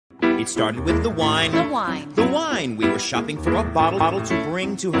It started with the wine. The wine. The wine. We were shopping for a bottle to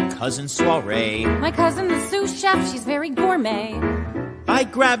bring to her cousin's soiree. My cousin, the sous chef, she's very gourmet. I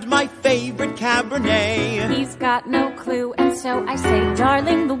grabbed my favorite Cabernet. He's got no clue, and so I say,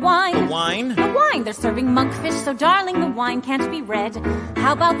 darling, the wine. The wine? The wine. They're serving monkfish, so darling, the wine can't be red.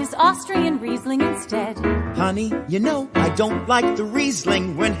 How about this Austrian Riesling instead? Honey, you know I don't like the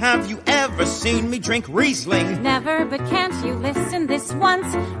Riesling. When have you ever seen me drink Riesling? Never, but can't you listen this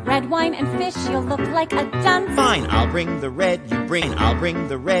once? Red wine and fish, you'll look like a dunce. Fine, I'll bring the red, you bring. I'll bring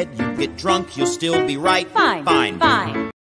the red, you get drunk, you'll still be right. Fine. Fine. Fine.